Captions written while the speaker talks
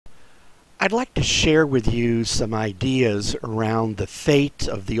I'd like to share with you some ideas around the fate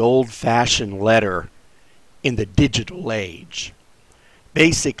of the old-fashioned letter in the digital age.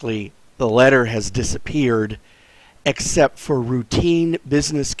 Basically, the letter has disappeared except for routine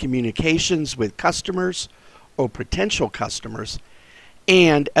business communications with customers or potential customers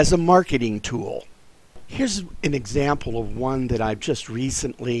and as a marketing tool. Here's an example of one that I've just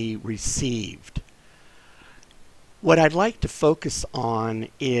recently received. What I'd like to focus on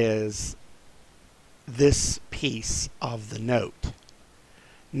is this piece of the note.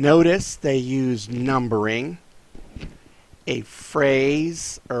 Notice they use numbering, a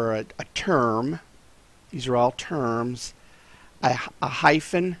phrase or a term, these are all terms, a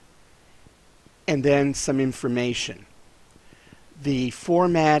hyphen, and then some information. The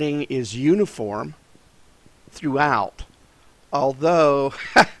formatting is uniform throughout, although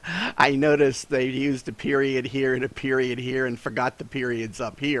I noticed they used a period here and a period here and forgot the periods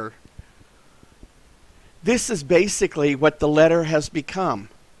up here. This is basically what the letter has become.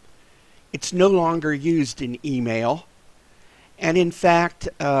 It's no longer used in email. And in fact,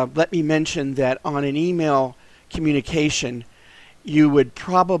 let me mention that on an email communication, you would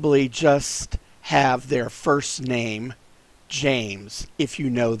probably just have their first name, James, if you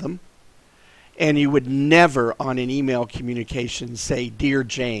know them. And you would never on an email communication say, "Dear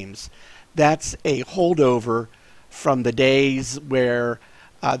James." That's a holdover from the days where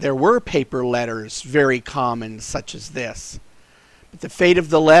there were paper letters, very common, such as this. But the fate of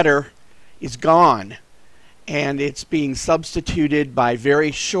the letter is gone, and it's being substituted by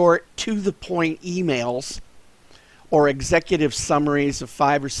very short, to-the-point emails or executive summaries of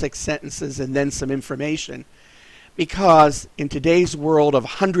 5 or 6 sentences and then some information. Because in today's world of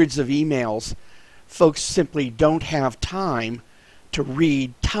hundreds of emails, folks simply don't have time to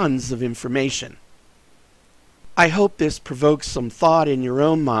read tons of information. I hope this provokes some thought in your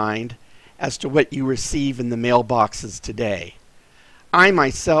own mind as to what you receive in the mailboxes today. I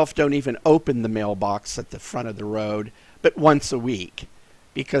myself don't even open the mailbox at the front of the road but once a week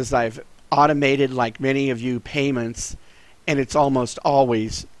because I've automated, like many of you, payments, and it's almost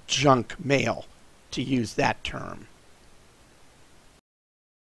always junk mail, to use that term.